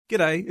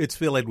G'day, it's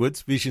Phil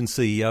Edwards, Vision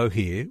CEO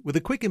here, with a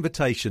quick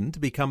invitation to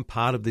become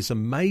part of this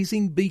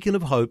amazing beacon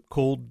of hope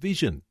called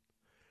Vision.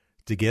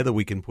 Together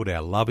we can put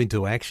our love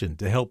into action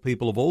to help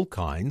people of all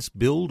kinds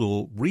build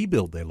or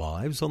rebuild their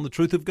lives on the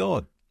truth of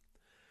God.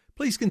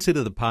 Please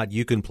consider the part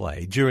you can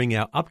play during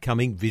our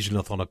upcoming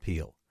Visionathon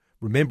appeal,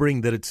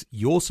 remembering that it's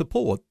your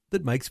support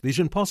that makes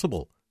Vision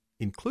possible,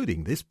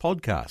 including this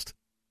podcast.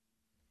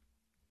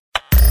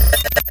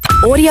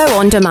 Audio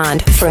on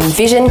demand from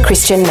Vision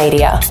Christian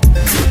Media.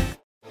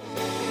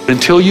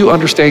 Until you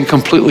understand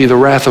completely the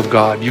wrath of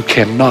God, you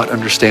cannot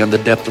understand the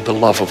depth of the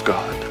love of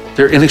God.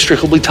 They're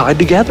inextricably tied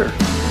together.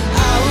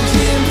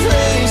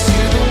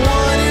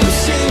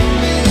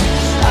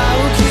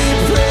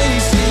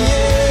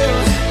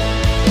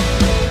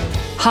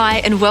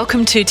 Hi, and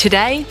welcome to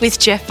Today with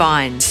Jeff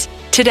Vines.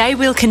 Today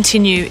we'll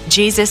continue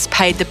Jesus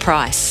Paid the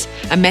Price,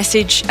 a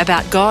message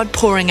about God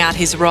pouring out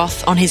his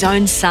wrath on his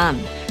own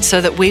Son so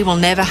that we will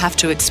never have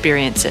to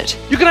experience it.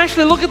 You can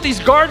actually look at these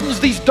gardens,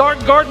 these dark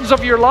gardens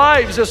of your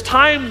lives as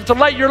time to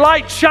let your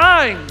light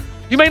shine.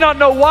 You may not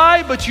know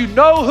why, but you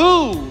know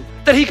who,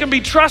 that he can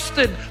be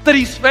trusted, that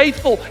he's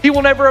faithful, he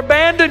will never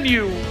abandon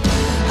you.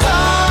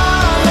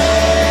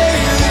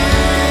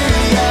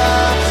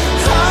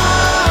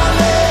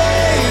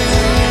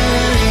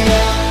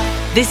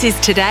 This is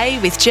Today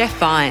with Jeff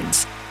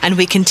Vines, and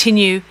we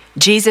continue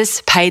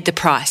Jesus Paid the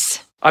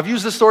Price. I've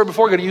used this story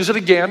before, I'm going to use it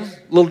again.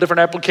 A little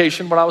different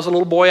application. When I was a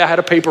little boy, I had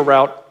a paper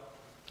route.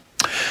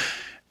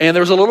 And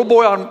there was a little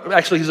boy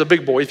actually he's a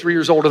big boy, 3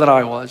 years older than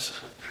I was.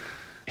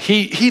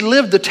 He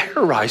lived to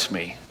terrorize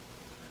me.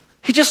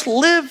 He just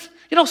lived.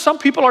 You know, some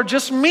people are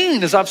just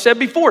mean, as I've said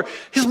before.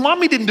 His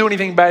mommy didn't do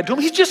anything bad to him.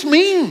 He's just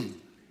mean.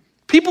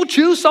 People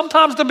choose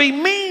sometimes to be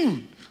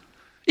mean.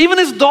 Even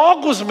his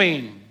dog was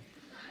mean.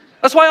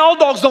 That's why all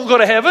dogs don't go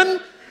to heaven.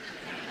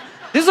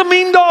 This is a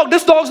mean dog.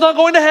 This dog's not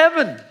going to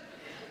heaven.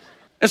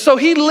 And so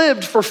he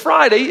lived for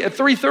Friday at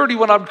 3:30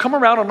 when I'd come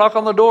around and knock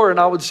on the door and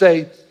I would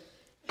say,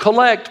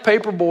 collect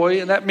paper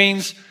boy. And that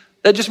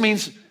just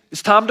means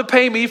it's time to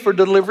pay me for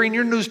delivering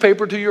your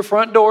newspaper to your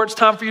front door. It's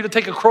time for you to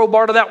take a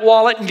crowbar to that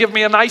wallet and give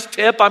me a nice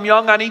tip. I'm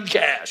young, I need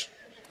cash.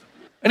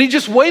 And he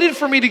just waited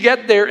for me to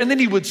get there. And then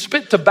he would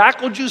spit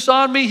tobacco juice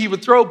on me. He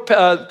would throw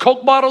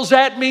Coke bottles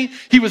at me.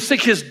 He would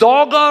stick his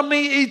dog on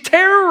me. He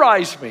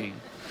terrorized me.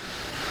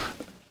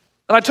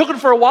 And I took it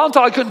for a while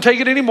until I couldn't take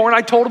it anymore. And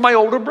I told my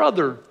older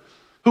brother,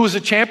 who was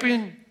a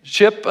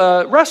championship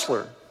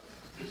wrestler.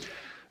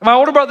 And my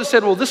older brother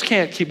said, well, this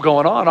can't keep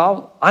going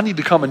on. I need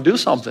to come and do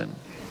something.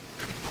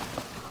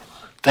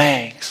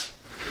 Thanks.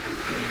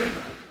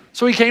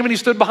 So he came and he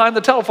stood behind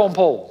the telephone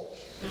pole.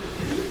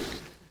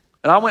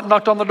 And I went and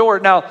knocked on the door.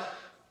 Now,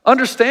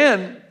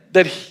 understand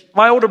that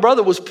my older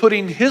brother was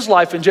putting his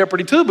life in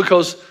jeopardy too,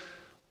 because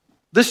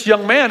this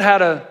young man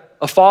had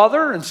a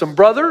father and some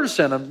brothers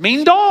and a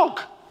mean dog.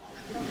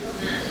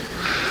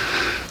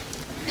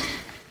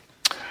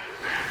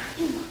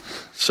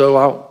 So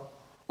I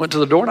went to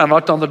the door and I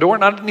knocked on the door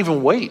and I didn't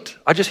even wait.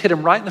 I just hit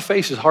him right in the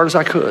face as hard as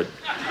I could.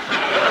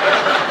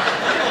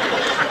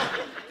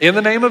 In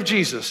the name of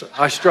Jesus,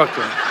 I struck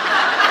him.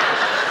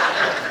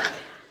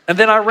 And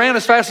then I ran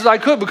as fast as I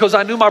could because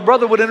I knew my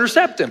brother would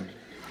intercept him.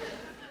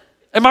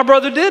 And my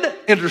brother did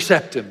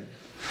intercept him.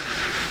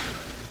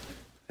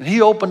 And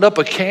he opened up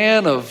a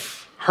can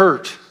of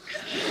hurt,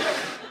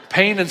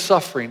 pain and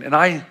suffering. And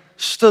I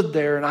stood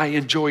there and I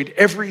enjoyed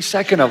every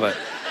second of it.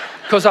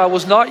 Because I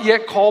was not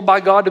yet called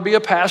by God to be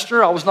a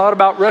pastor. I was not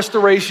about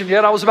restoration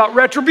yet. I was about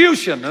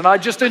retribution. And I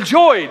just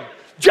enjoyed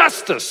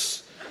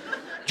justice,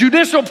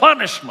 judicial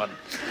punishment.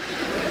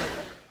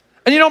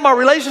 And you know, my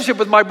relationship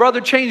with my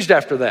brother changed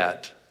after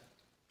that.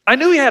 I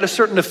knew he had a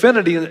certain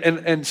affinity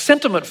and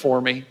sentiment for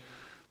me.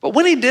 But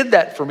when he did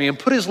that for me and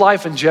put his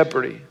life in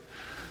jeopardy,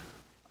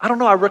 I don't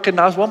know, I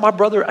recognized, well, my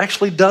brother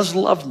actually does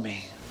love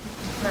me.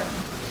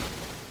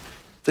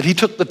 That he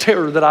took the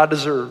terror that I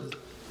deserved.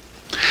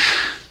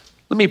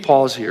 Let me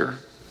pause here.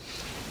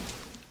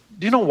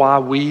 Do you know why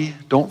we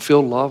don't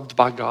feel loved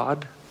by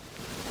God?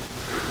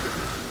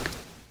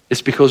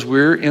 It's because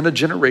we're in a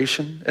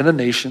generation and a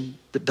nation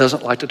that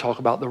doesn't like to talk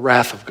about the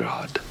wrath of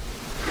God.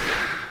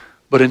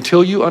 But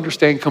until you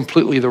understand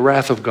completely the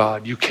wrath of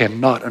God, you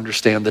cannot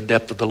understand the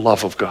depth of the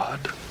love of God.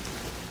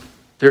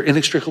 They're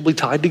inextricably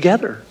tied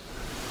together.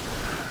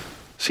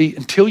 See,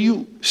 until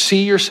you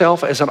see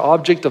yourself as an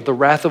object of the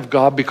wrath of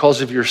God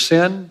because of your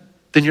sin,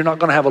 then you're not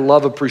going to have a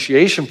love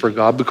appreciation for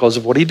God because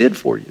of what he did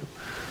for you.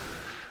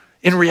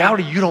 In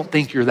reality, you don't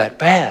think you're that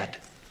bad.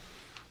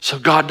 So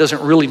God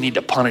doesn't really need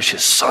to punish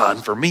his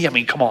son for me. I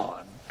mean, come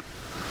on.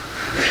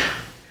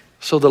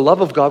 So the love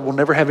of God will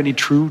never have any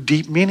true,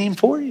 deep meaning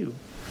for you.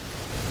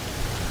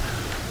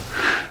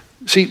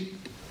 See,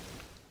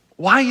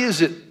 why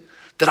is it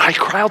that I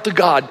cry out to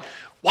God,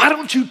 why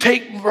don't you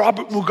take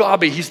Robert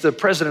Mugabe? He's the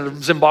president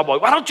of Zimbabwe.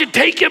 Why don't you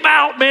take him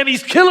out, man?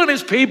 He's killing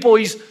his people.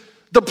 He's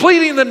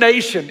depleting the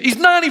nation. He's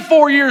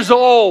 94 years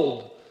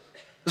old.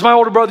 As my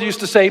older brother used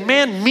to say,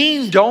 man,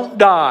 mean don't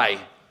die.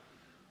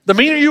 The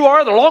meaner you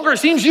are, the longer it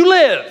seems you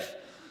live.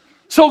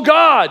 So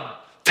God,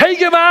 take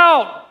him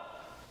out.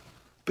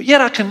 But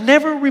yet I can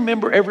never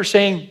remember ever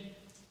saying,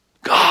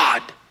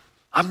 God,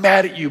 I'm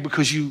mad at you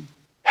because you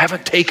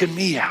haven't taken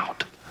me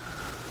out.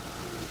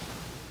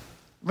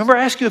 Remember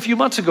I asked you a few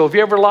months ago, have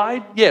you ever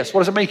lied? Yes.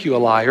 What does it make you, a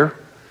liar?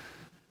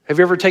 Have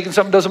you ever taken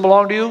something that doesn't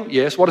belong to you?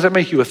 Yes. What does that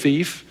make you, a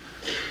thief?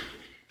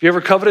 Have you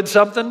ever coveted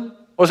something?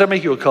 What does that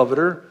make you, a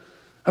coveter?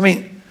 I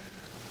mean,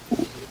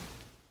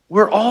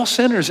 we're all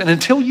sinners. And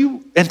until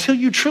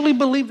you truly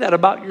believe that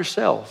about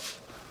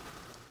yourself,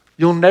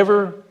 you'll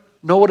never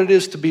know what it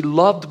is to be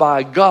loved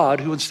by God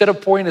who, instead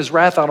of pouring his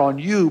wrath out on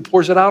you,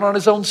 pours it out on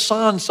his own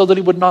son so that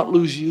he would not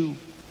lose you.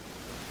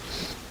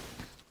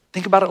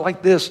 Think about it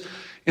like this.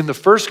 In the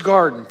first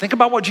garden, think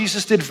about what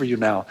Jesus did for you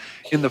now.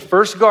 In the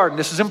first garden,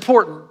 this is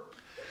important.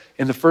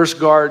 In the first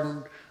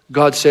garden,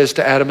 God says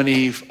to Adam and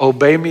Eve,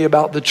 obey me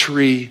about the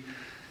tree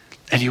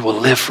and you will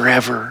live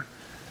forever.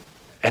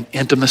 And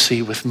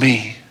intimacy with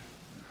me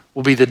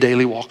will be the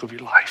daily walk of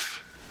your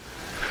life.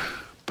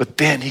 But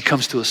then he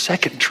comes to a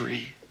second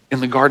tree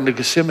in the Garden of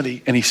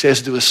Gethsemane and he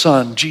says to his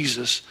son,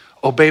 Jesus,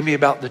 obey me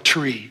about the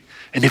tree.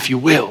 And if you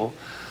will,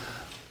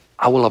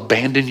 I will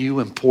abandon you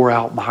and pour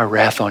out my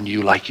wrath on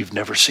you like you've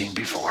never seen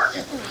before.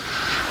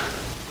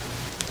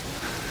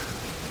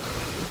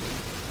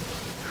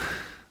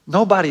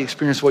 Nobody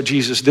experienced what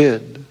Jesus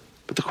did.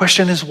 But the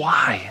question is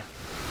why?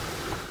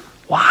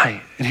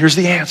 Why? And here's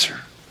the answer.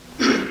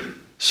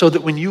 So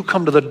that when you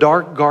come to the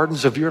dark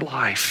gardens of your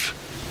life,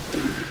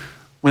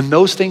 when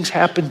those things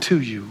happen to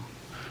you,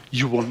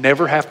 you will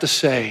never have to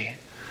say,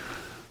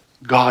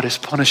 God is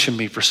punishing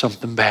me for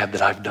something bad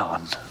that I've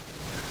done.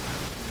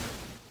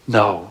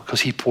 No,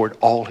 because he poured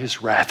all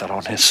his wrath out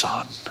on his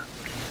son.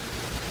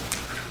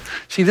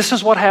 See, this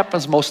is what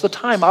happens most of the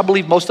time. I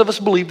believe most of us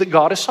believe that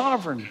God is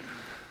sovereign.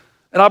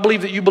 And I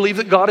believe that you believe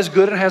that God is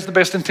good and has the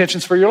best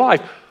intentions for your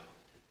life.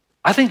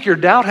 I think your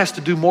doubt has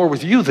to do more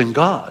with you than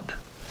God.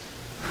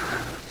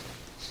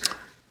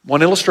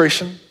 One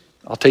illustration,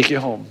 I'll take you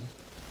home.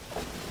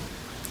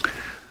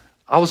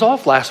 I was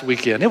off last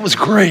weekend. It was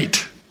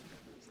great.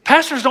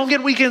 Pastors don't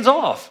get weekends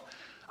off.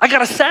 I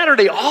got a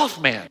Saturday off,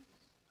 man.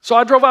 So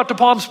I drove out to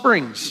Palm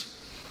Springs,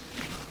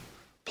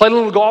 played a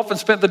little golf and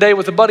spent the day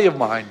with a buddy of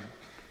mine.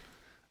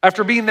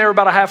 After being there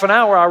about a half an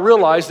hour, I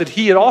realized that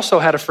he had also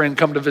had a friend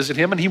come to visit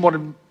him and he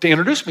wanted to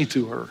introduce me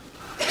to her.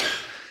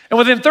 And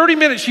within 30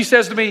 minutes, she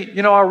says to me,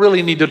 you know, I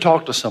really need to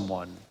talk to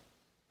someone.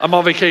 I'm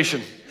on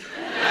vacation.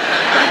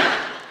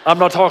 I'm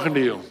not talking to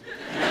you.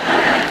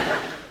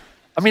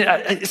 I mean,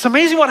 it's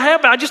amazing what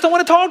happened. I just don't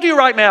want to talk to you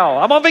right now.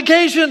 I'm on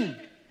vacation.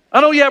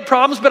 I know you have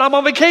problems, but I'm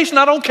on vacation.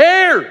 I don't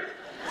care.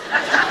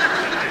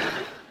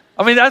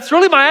 I mean, that's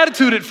really my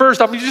attitude at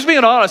first. I'm just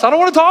being honest. I don't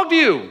want to talk to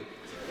you.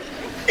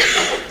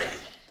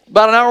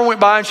 About an hour went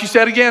by and she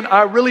said again,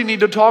 I really need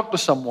to talk to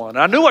someone.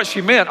 I knew what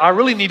she meant. I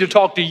really need to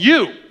talk to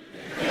you.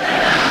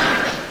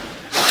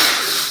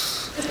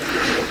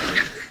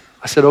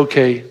 I said,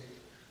 okay,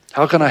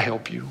 how can I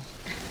help you?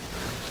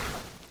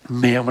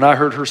 Man, when I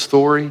heard her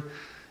story,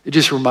 it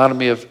just reminded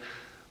me of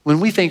when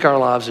we think our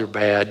lives are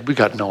bad, we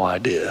got no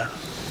idea.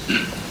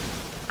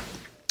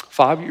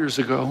 5 years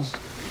ago,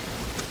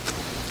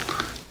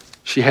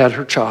 she had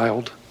her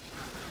child,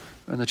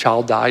 and the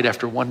child died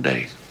after one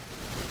day.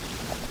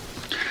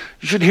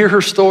 You should hear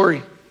her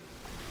story.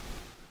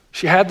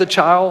 She had the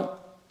child,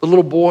 the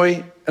little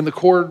boy, and the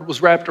cord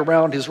was wrapped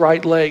around his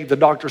right leg. The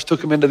doctors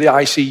took him into the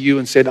ICU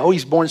and said, oh,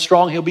 he's born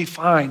strong, he'll be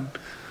fine.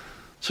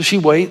 So she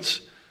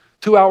waits.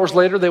 2 hours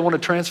later, they want to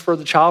transfer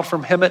the child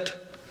from Hemet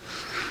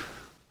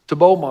to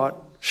Beaumont.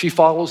 She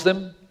follows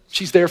them.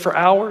 She's there for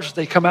hours.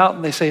 They come out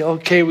and they say,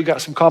 okay, we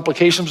got some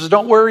complications. She says,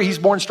 don't worry, he's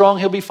born strong,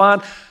 he'll be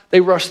fine.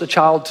 They rush the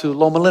child to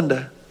Loma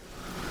Linda.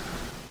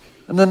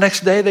 And the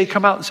next day they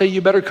come out and say,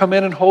 you better come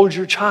in and hold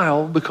your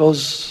child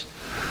because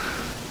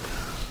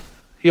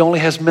he only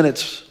has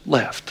minutes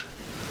left.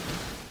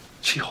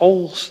 She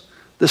holds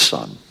this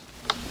son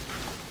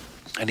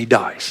and he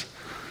dies.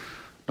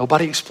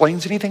 Nobody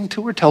explains anything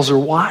to her, tells her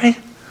why.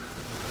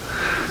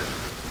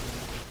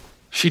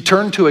 She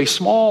turned to a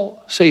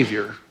small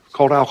savior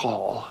called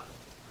alcohol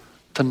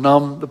to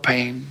numb the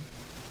pain.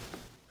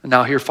 And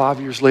now here 5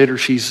 years later,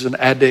 she's an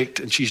addict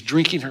and she's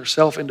drinking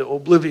herself into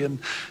oblivion.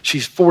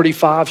 She's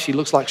 45, she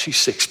looks like she's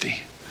 60.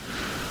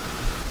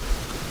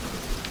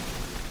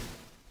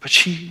 But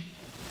she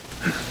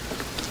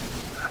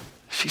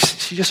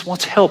just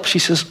wants help. She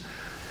says,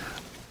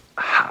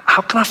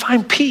 how can I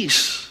find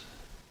peace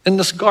in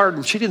this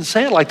garden? She didn't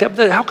say it like that,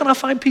 but how can I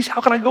find peace?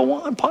 How can I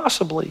go on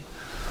possibly?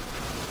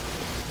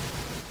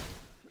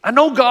 I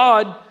know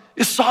God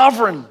is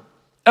sovereign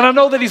and I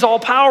know that he's all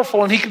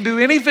powerful and he can do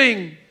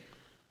anything.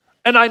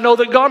 And I know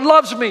that God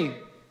loves me.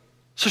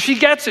 So she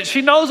gets it.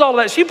 She knows all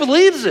that. She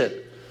believes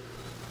it.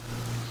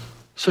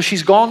 So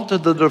she's gone to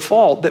the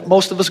default that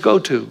most of us go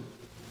to.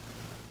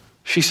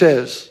 She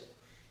says,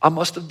 I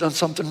must have done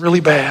something really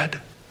bad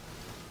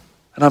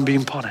and I'm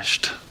being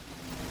punished.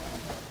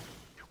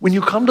 When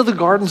you come to the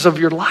gardens of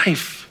your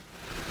life,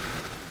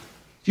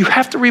 you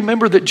have to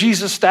remember that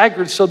Jesus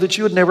staggered so that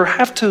you would never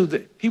have to.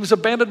 That he was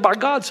abandoned by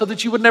God so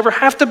that you would never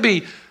have to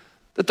be.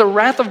 that the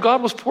wrath of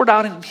God was poured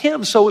out in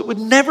him so it would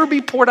never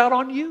be poured out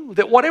on you.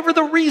 That whatever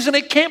the reason,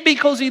 it can't be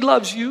because he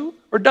loves you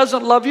or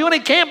doesn't love you, and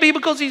it can't be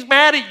because he's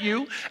mad at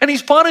you and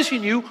he's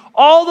punishing you.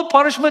 All the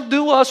punishment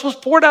due us was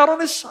poured out on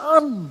his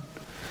son.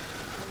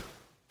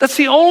 That's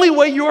the only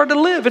way you are to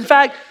live. In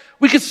fact,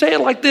 we could say it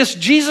like this: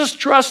 Jesus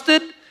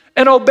trusted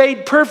and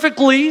obeyed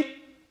perfectly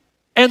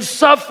and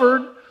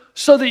suffered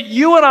so that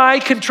you and I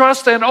can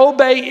trust and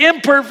obey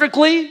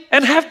imperfectly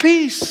and have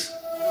peace.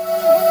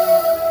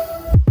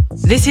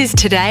 This is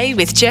Today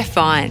with Jeff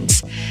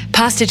Vines.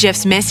 Pastor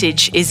Jeff's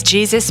message is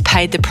Jesus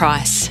paid the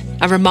price,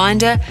 a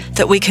reminder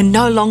that we can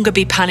no longer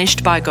be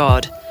punished by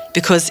God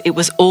because it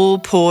was all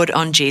poured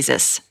on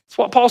Jesus. That's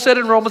what Paul said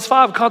in Romans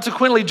 5.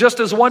 Consequently, just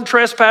as one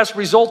trespass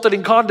resulted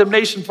in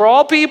condemnation for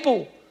all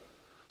people,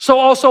 so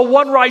also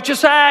one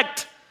righteous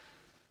act,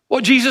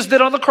 what Jesus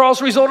did on the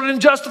cross, resulted in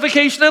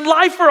justification and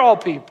life for all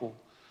people.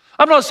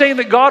 I'm not saying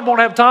that God won't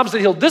have times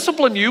that he'll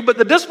discipline you, but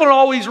the discipline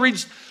always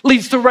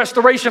leads to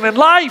restoration and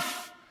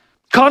life.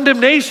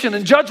 Condemnation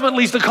and judgment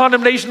leads to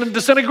condemnation and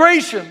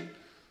disintegration.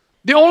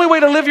 The only way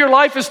to live your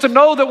life is to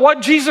know that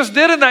what Jesus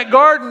did in that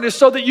garden is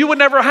so that you would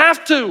never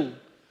have to.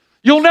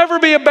 You'll never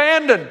be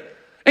abandoned.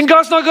 And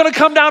God's not going to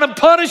come down and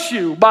punish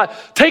you by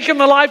taking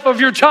the life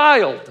of your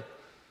child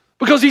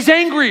because he's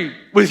angry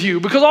with you,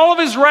 because all of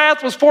his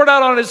wrath was poured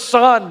out on his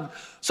son,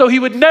 so he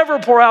would never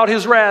pour out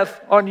his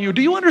wrath on you.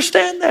 Do you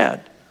understand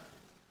that?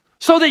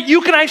 So that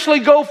you can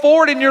actually go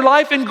forward in your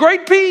life in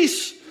great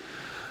peace.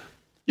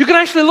 You can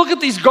actually look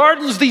at these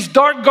gardens, these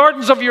dark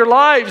gardens of your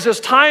lives, as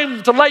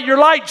time to let your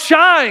light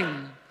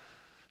shine.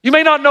 You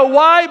may not know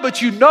why,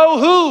 but you know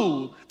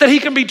who, that he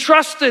can be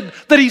trusted,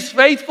 that he's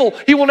faithful,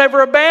 he will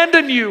never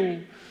abandon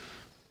you.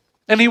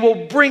 And he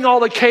will bring all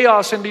the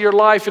chaos into your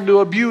life into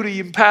a beauty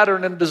and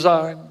pattern and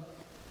design.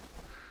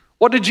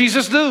 What did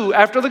Jesus do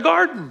after the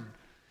garden?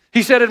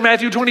 He said in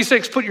Matthew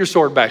 26, put your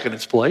sword back in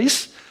its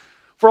place.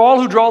 For all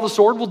who draw the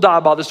sword will die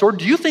by the sword.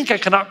 Do you think I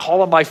cannot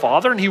call on my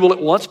Father and he will at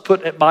once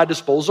put at my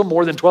disposal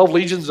more than 12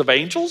 legions of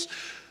angels?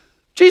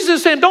 Jesus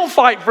is saying, don't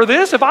fight for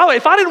this. If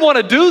I didn't want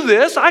to do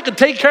this, I could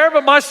take care of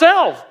it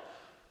myself.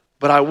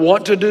 But I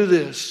want to do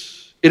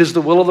this. It is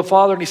the will of the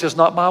Father. And he says,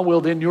 not my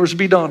will, then yours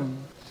be done.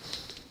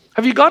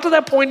 Have you got to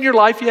that point in your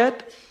life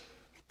yet?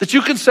 That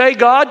you can say,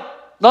 God,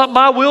 not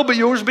my will, but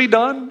yours be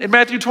done? In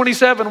Matthew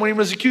 27, when he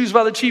was accused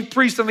by the chief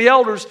priests and the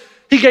elders,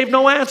 he gave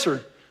no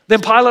answer. Then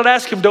Pilate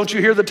asked him, don't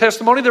you hear the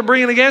testimony they're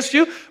bringing against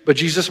you? But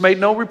Jesus made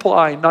no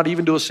reply, not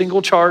even to a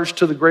single charge,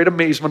 to the great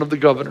amazement of the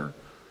governor.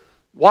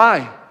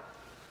 Why?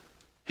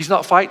 He's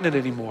not fighting it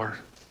anymore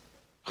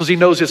because he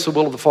knows it's the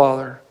will of the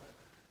Father.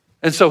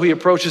 And so he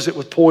approaches it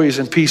with poise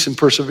and peace and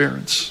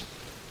perseverance.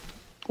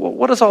 Well,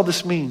 what does all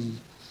this mean?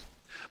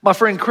 My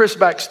friend Chris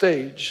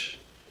backstage,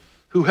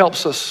 who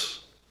helps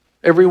us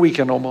every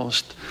weekend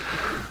almost,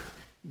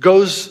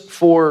 goes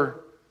for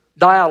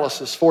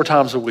dialysis 4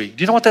 times a week.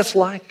 Do you know what that's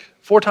like?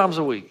 4 times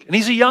a week. And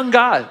he's a young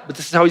guy, but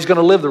this is how he's going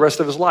to live the rest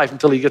of his life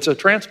until he gets a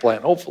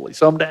transplant, hopefully,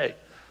 someday.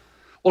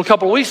 Well, a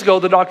couple of weeks ago,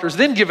 the doctors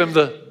then give him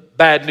the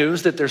bad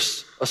news that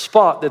there's a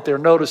spot that they're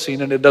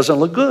noticing and it doesn't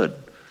look good.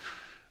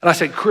 And I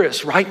said,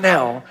 Chris, right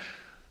now,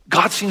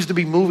 God seems to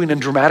be moving in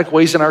dramatic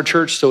ways in our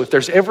church, so if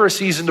there's ever a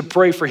season to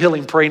pray for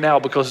healing, pray now,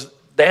 because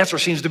the answer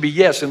seems to be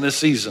yes in this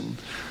season.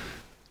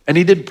 And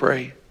he did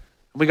pray.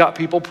 And we got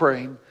people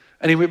praying.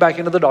 And he went back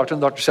into the doctor,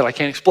 and the doctor said, I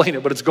can't explain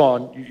it, but it's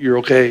gone. You're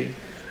okay.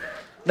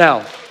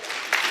 Now,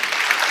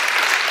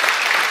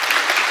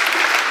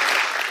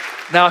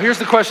 here's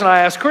the question I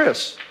asked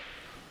Chris.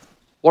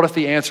 What if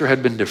the answer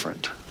had been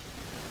different?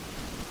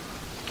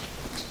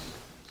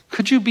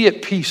 Could you be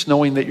at peace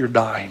knowing that you're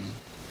dying?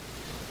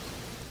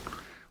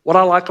 What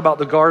I like about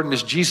the garden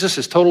is Jesus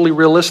is totally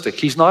realistic.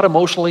 He's not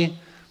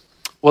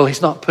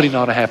he's not putting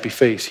on a happy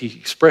face. He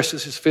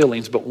expresses his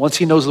feelings, but once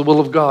he knows the will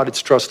of God,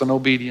 it's trust and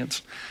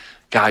obedience.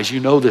 Guys, you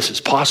know this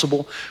is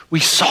possible. We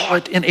saw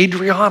it in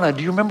Adriana.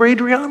 Do you remember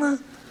Adriana?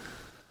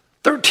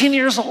 13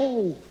 years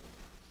old,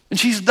 and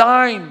she's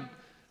dying.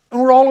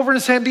 And we're all over in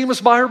San Dimas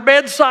by her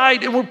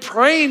bedside, and we're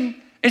praying,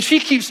 and she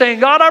keeps saying,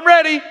 God, I'm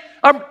ready.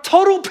 I'm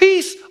total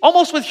peace,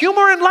 almost with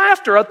humor and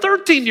laughter, a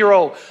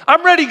 13-year-old.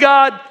 I'm ready,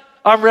 God.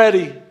 I'm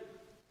ready.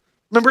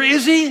 Remember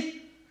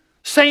Izzy?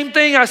 Same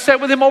thing. I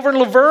sat with him over in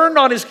Laverne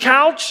on his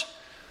couch.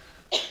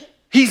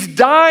 He's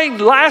dying.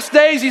 Last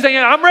days, he's saying,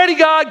 I'm ready,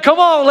 God. Come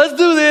on, let's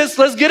do this.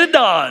 Let's get it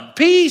done.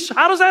 Peace.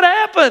 How does that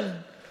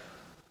happen?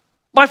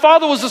 My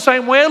father was the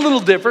same way, a little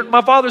different.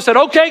 My father said,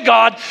 okay,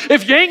 God,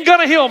 if you ain't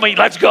going to heal me,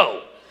 let's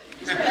go.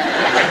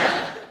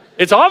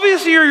 It's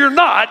obvious here you're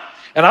not,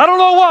 and I don't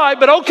know why,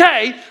 but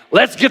okay,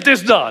 let's get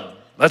this done.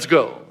 Let's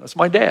go. That's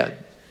my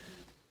dad.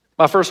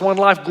 My first one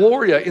in life,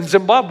 Gloria, in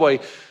Zimbabwe,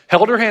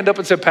 held her hand up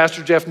and said,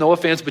 Pastor Jeff, no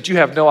offense, but you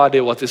have no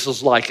idea what this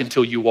is like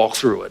until you walk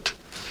through it.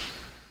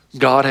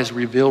 God has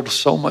revealed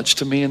so much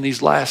to me in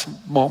these last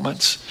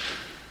moments.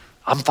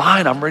 I'm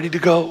fine. I'm ready to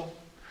go.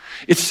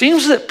 It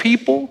seems that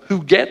people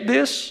who get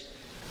this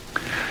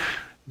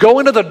go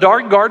into the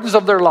dark gardens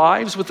of their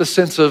lives with a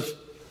sense of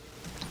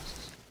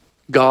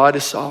God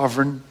is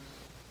sovereign,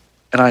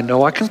 and I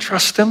know I can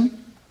trust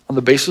him. on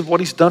the basis of what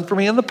he's done for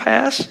me in the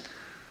past.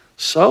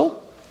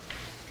 So,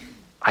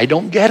 I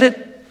don't get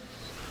it,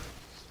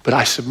 but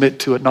I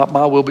submit to it. Not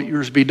my will, but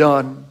yours be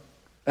done.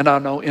 And I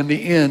know in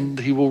the end,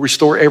 he will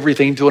restore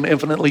everything to an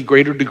infinitely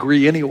greater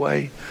degree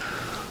anyway.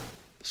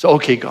 So,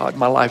 okay, God,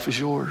 my life is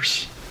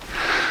yours.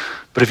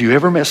 But have you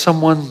ever met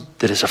someone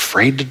that is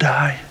afraid to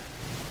die?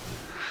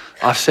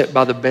 I've sat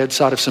by the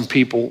bedside of some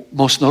people,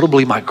 most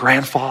notably my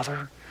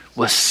grandfather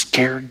was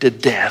scared to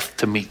death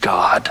to meet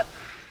God,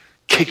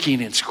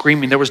 kicking and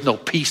screaming. There was no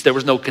peace, there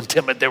was no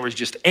contentment, there was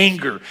just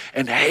anger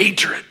and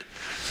hatred.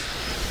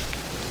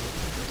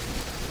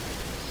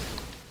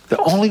 The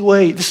only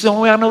way, this is the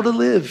only way I know to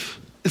live.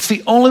 It's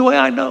the only way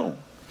I know.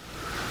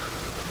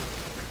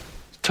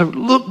 To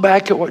look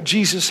back at what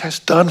Jesus has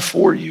done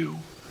for you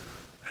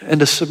and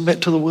to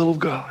submit to the will of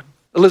God.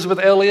 Elizabeth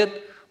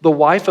Elliot, the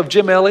wife of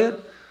Jim Elliot,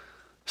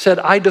 said,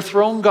 I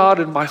dethrone God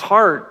in my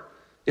heart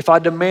if I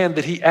demand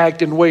that he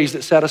act in ways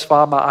that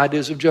satisfy my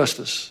ideas of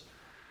justice.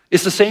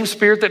 It's the same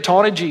spirit that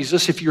taunted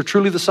Jesus. If you're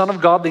truly the Son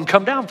of God, then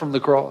come down from the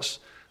cross.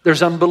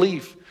 There's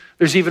unbelief.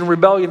 There's even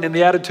rebellion in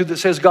the attitude that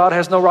says God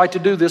has no right to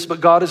do this,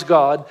 but God is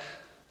God.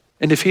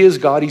 And if he is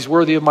God, he's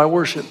worthy of my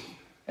worship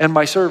and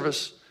my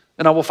service.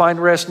 And I will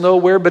find rest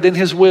nowhere but in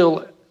his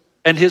will.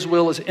 And his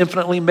will is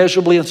infinitely,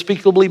 measurably,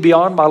 unspeakably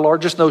beyond my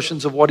largest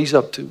notions of what he's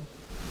up to.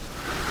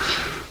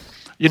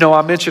 You know,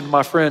 I mentioned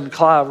my friend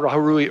Clive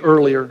Harui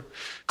earlier.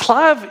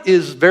 Clive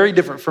is very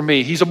different from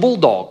me. He's a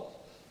bulldog.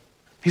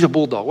 He's a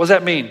bulldog. What does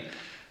that mean?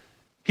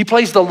 He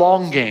plays the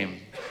long game.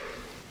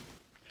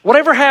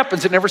 Whatever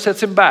happens, it never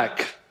sets him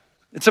back.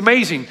 It's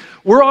amazing.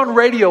 We're on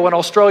radio in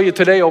Australia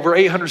today, over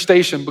 800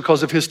 stations,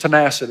 because of his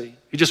tenacity.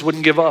 He just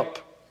wouldn't give up.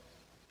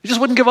 He just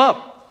wouldn't give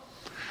up.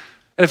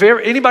 And if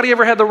anybody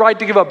ever had the right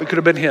to give up, it could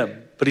have been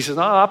him. But he says,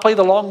 no, I play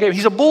the long game.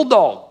 He's a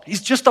bulldog.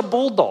 He's just a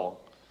bulldog.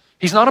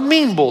 He's not a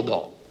mean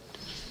bulldog.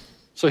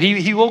 So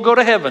he will go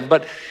to heaven,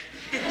 but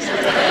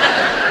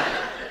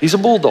he's a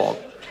bulldog.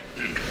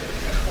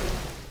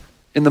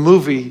 In the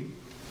movie,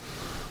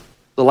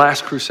 The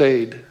Last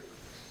Crusade,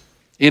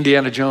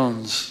 Indiana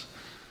Jones,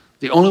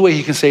 the only way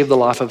he can save the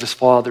life of his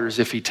father is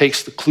if he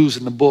takes the clues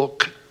in the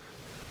book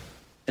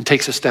and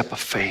takes a step of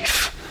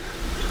faith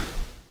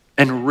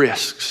and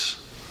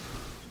risks.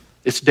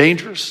 It's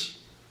dangerous,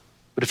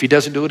 but if he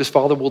doesn't do it, his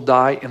father will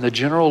die. And the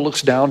general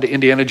looks down to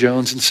Indiana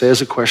Jones and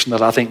says a question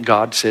that I think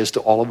God says to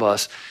all of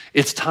us.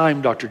 It's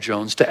time, Dr.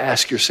 Jones, to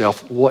ask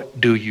yourself,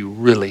 what do you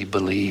really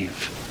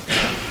believe?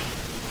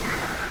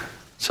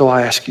 So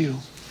I ask you,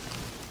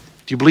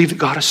 do you believe that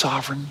God is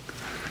sovereign?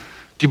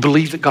 Do you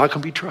believe that God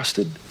can be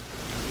trusted?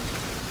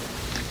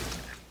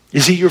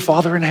 Is he your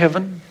Father in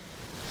heaven?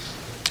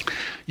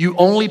 You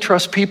only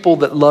trust people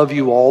that love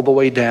you all the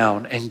way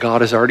down, and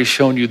God has already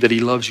shown you that he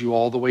loves you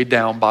all the way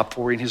down by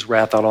pouring his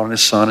wrath out on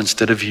his son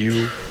instead of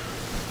you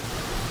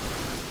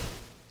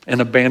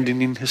and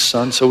abandoning his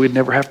son so he'd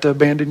never have to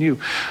abandon you.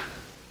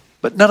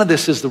 But none of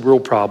this is the real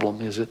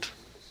problem, is it?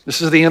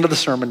 This is the end of the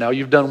sermon now.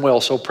 You've done well,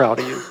 so proud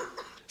of you.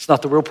 It's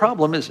not the real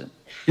problem, is it?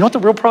 You know what the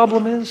real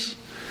problem is?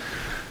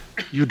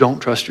 You don't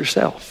trust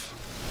yourself.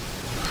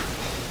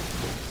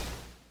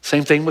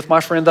 Same thing with my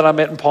friend that I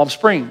met in Palm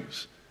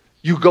Springs.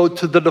 You go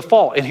to the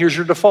default, and here's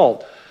your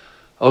default.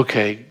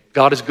 Okay,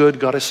 God is good,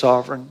 God is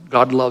sovereign,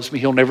 God loves me,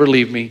 he'll never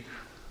leave me,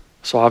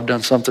 so I've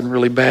done something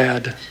really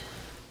bad.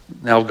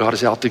 Now God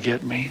is out to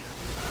get me.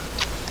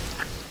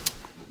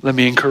 Let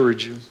me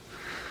encourage you.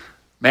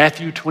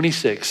 Matthew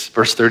 26,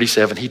 verse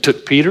 37, he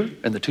took Peter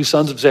and the two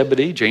sons of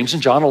Zebedee, James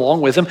and John,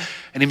 along with him,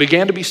 and he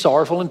began to be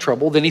sorrowful and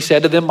troubled. Then he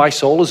said to them, my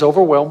soul is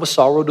overwhelmed with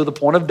sorrow to the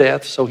point of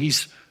death. So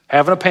he's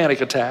having a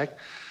panic attack.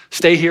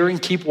 Stay here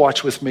and keep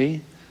watch with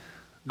me.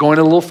 Going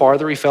a little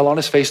farther, he fell on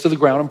his face to the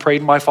ground and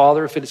prayed, my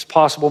Father, if it is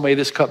possible, may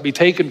this cup be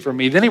taken from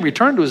me. Then he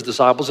returned to his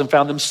disciples and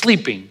found them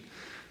sleeping.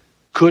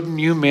 Couldn't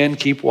you men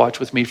keep watch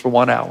with me for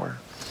 1 hour?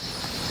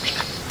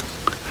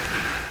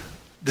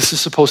 This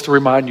is supposed to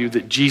remind you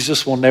that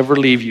Jesus will never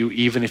leave you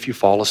even if you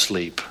fall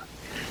asleep.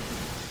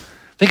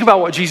 Think about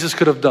what Jesus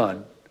could have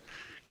done.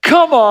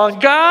 Come on,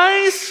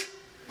 guys.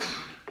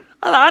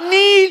 I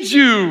need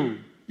you.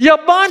 You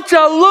bunch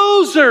of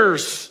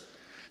losers.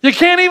 You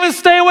can't even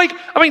stay awake.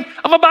 I mean,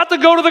 I'm about to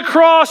go to the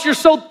cross. You're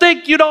so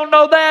thick you don't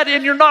know that,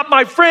 and you're not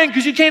my friend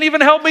because you can't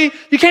even help me.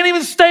 You can't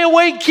even stay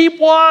awake, keep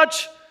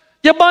watch.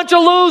 You bunch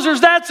of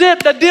losers, that's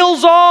it. The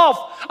deal's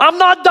off. I'm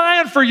not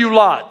dying for you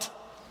lot.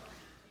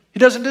 He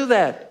doesn't do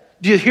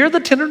that. Do you hear the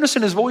tenderness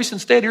in his voice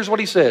instead? Here's what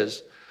he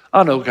says.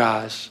 I know,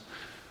 guys,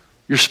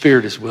 your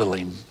spirit is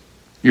willing.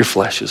 Your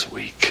flesh is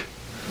weak.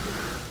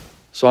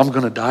 So I'm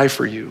going to die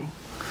for you.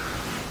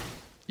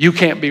 You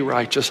can't be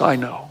righteous, I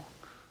know.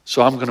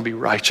 So I'm going to be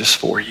righteous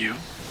for you.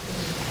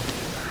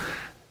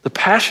 The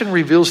passion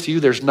reveals to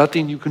you there's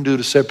nothing you can do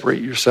to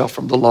separate yourself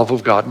from the love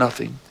of God,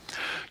 nothing.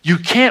 You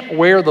can't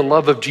wear the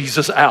love of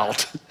Jesus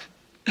out.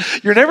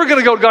 You're never going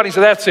to go to God and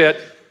say, that's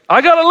it.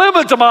 I got a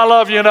limit to my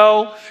love, you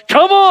know.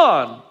 Come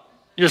on.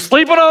 You're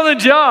sleeping on the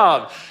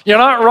job. You're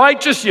not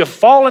righteous. You've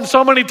fallen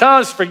so many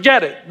times,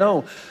 forget it.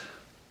 No.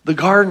 The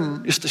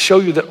garden is to show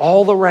you that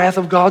all the wrath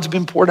of God's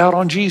been poured out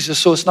on Jesus,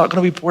 so it's not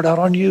going to be poured out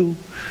on you.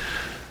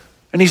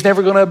 And he's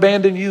never going to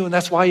abandon you, and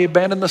that's why he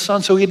abandoned the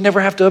Son, so he'd never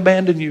have to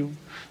abandon you.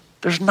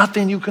 There's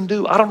nothing you can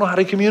do. I don't know how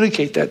to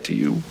communicate that to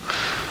you.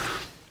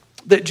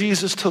 That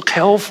Jesus took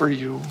hell for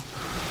you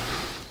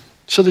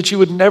so that you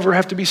would never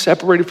have to be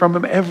separated from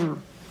him ever.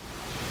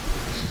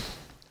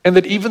 And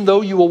that even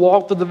though you will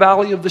walk through the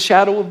valley of the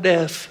shadow of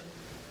death,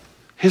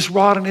 his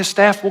rod and his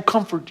staff will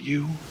comfort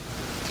you.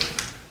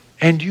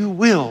 And you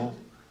will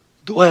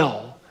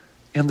dwell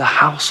in the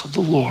house of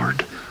the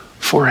Lord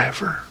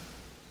forever.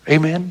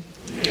 Amen?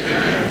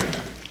 Amen.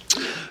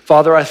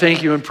 Father, I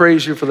thank you and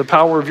praise you for the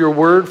power of your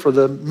word, for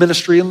the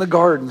ministry in the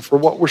garden, for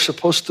what we're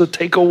supposed to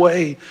take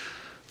away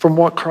from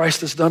what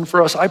Christ has done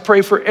for us. I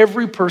pray for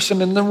every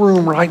person in the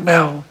room right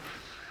now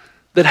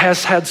that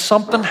has had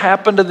something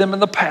happen to them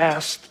in the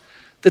past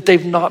that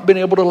they've not been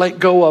able to let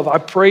go of. I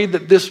pray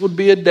that this would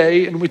be a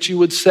day in which you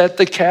would set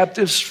the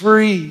captives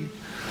free.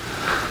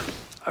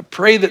 I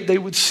pray that they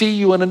would see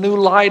you in a new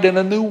light, in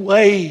a new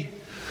way.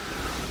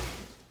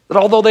 That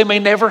although they may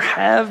never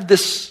have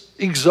this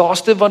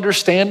exhaustive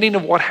understanding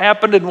of what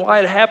happened and why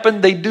it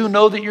happened, they do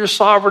know that you're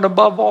sovereign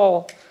above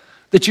all,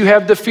 that you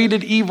have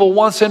defeated evil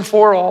once and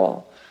for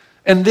all.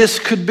 And this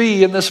could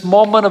be, in this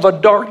moment of a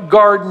dark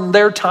garden,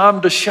 their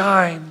time to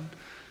shine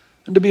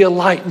and to be a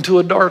light into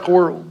a dark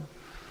world.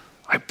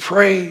 I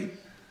pray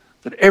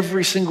that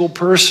every single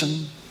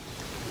person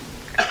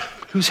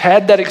who's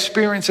had that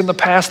experience in the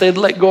past, they'd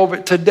let go of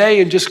it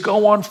today and just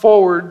go on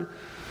forward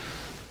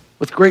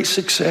with great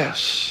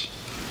success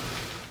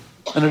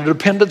and a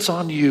dependence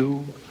on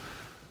you,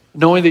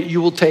 knowing that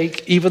you will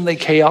take even the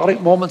chaotic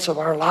moments of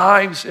our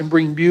lives and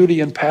bring beauty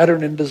and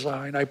pattern and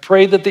design. I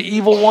pray that the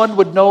evil one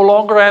would no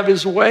longer have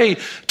his way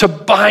to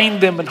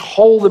bind them and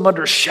hold them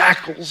under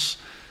shackles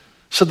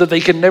so that they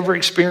can never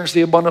experience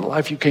the abundant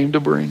life you came to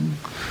bring.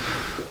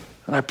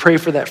 And I pray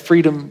for that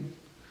freedom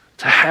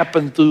to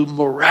happen through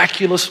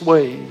miraculous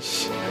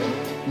ways.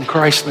 In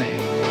Christ's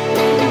name,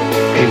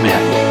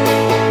 amen.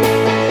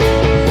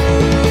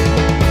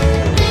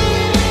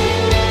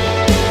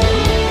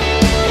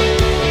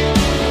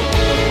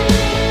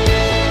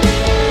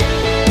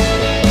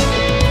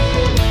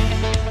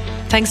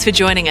 Thanks for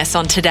joining us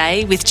on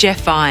Today with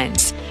Jeff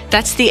Vines.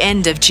 That's the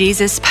end of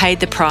Jesus Paid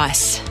the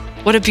Price.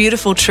 What a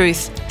beautiful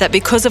truth that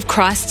because of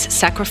Christ's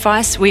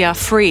sacrifice, we are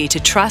free to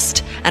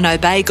trust and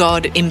obey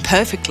God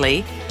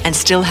imperfectly and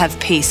still have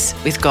peace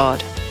with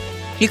God.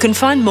 You can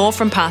find more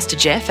from Pastor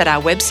Jeff at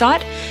our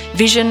website,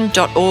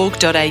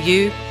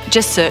 vision.org.au.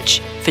 Just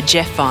search for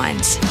Jeff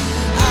Vines.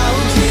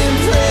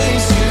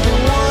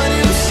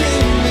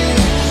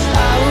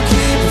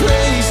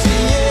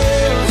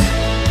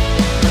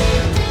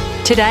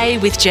 Today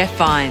with Jeff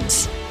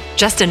Vines.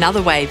 Just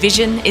another way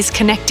Vision is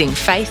connecting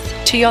faith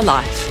to your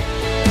life.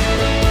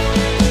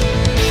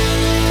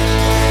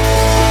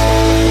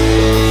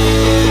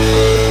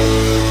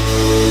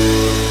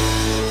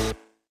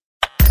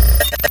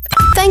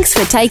 Thanks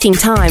for taking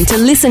time to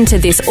listen to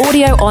this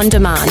audio on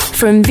demand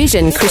from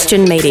Vision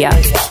Christian Media.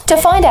 To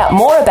find out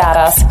more about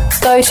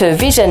us, go to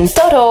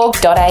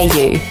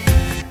vision.org.au.